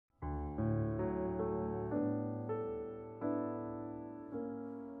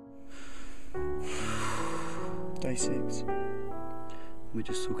Day 6. We're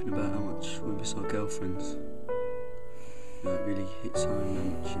just talking about how much we miss our girlfriends. You know, it really hits home how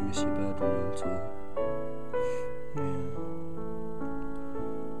much you miss your bird when you're on tour. Yeah.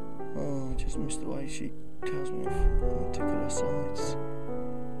 Oh, I just miss the way she tells me off and I tickle her sides.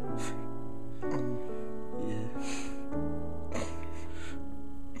 Yeah.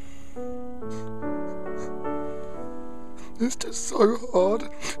 It's just so hard.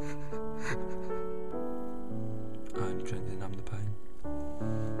 I only drink to numb the pain.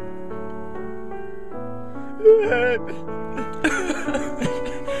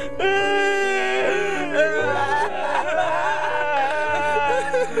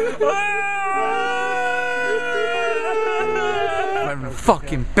 I'm having the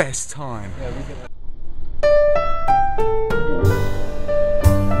fucking best time.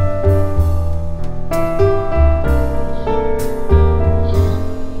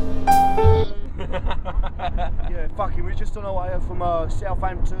 Yeah, fucking, we're just on our way from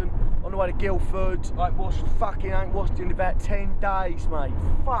Southampton, on the way to Guildford. I ain't washed in about 10 days, mate.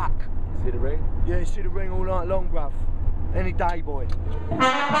 Fuck. See the ring? Yeah, see the ring all night long, bruv. Any day, boy.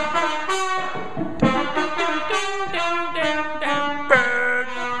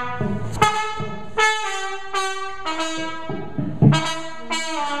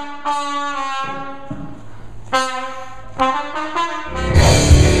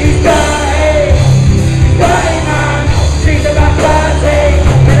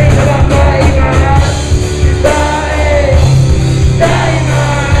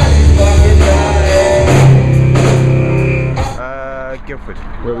 Guildford.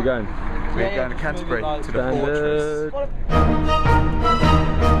 Where are we going? We're going to Canterbury, to the Standard. fortress.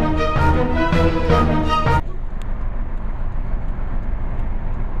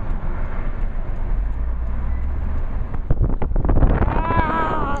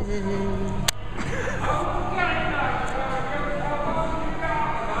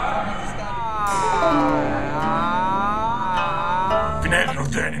 Finello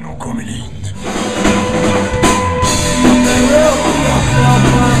treni non come l'Int.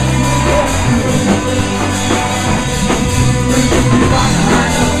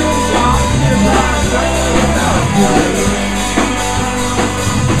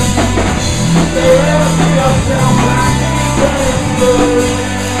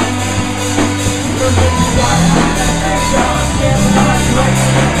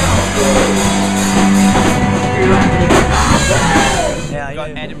 We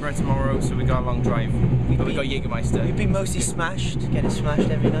got Edinburgh tomorrow, so we got a long drive. But we got Jägermeister. We've been mostly smashed, getting smashed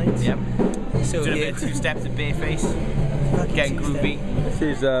every night. Yep. So Doing a bit of 2 steps at BareFace. Getting groovy. This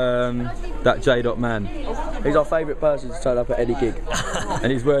is that J. Man. He's our favourite person to turn up at any gig.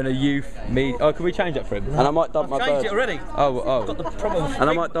 And he's wearing a youth meat. Oh, can we change that for him? And I might dump my bird. Changed it already. Oh. Got the proper. And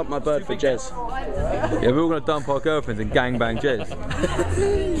I might dump my bird for Jez. Yeah, we're all going to dump our girlfriends and gangbang Jez.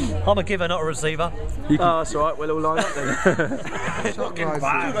 I'm a giver, not a receiver. Oh, that's alright, we'll all line up then. Shot glass.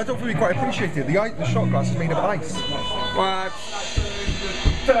 I don't think we quite appreciate it. The shot glass is made of ice.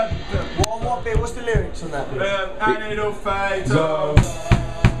 What bit? What's the lyrics on that bit? And it'll fade off.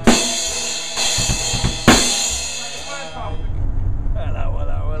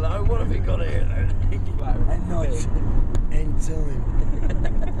 Hello, what have we got here then? At night. End time.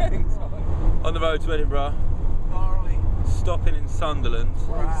 On the road to Edinburgh. Stopping in Sunderland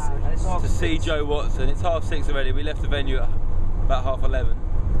to see Joe Watson. It's 6:30 already. We left the venue at about 11:30.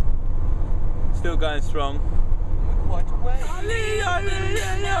 Still going strong.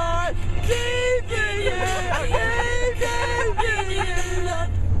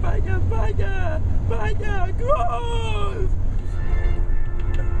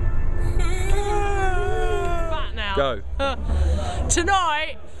 Go.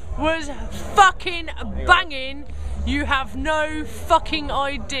 Tonight was fucking banging. You have no fucking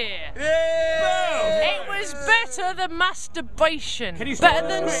idea. It was better than masturbation. Better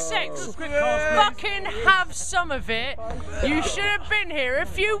than sex. Fucking have some of it. You should have been here.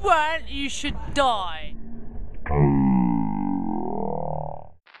 If you weren't, you should die.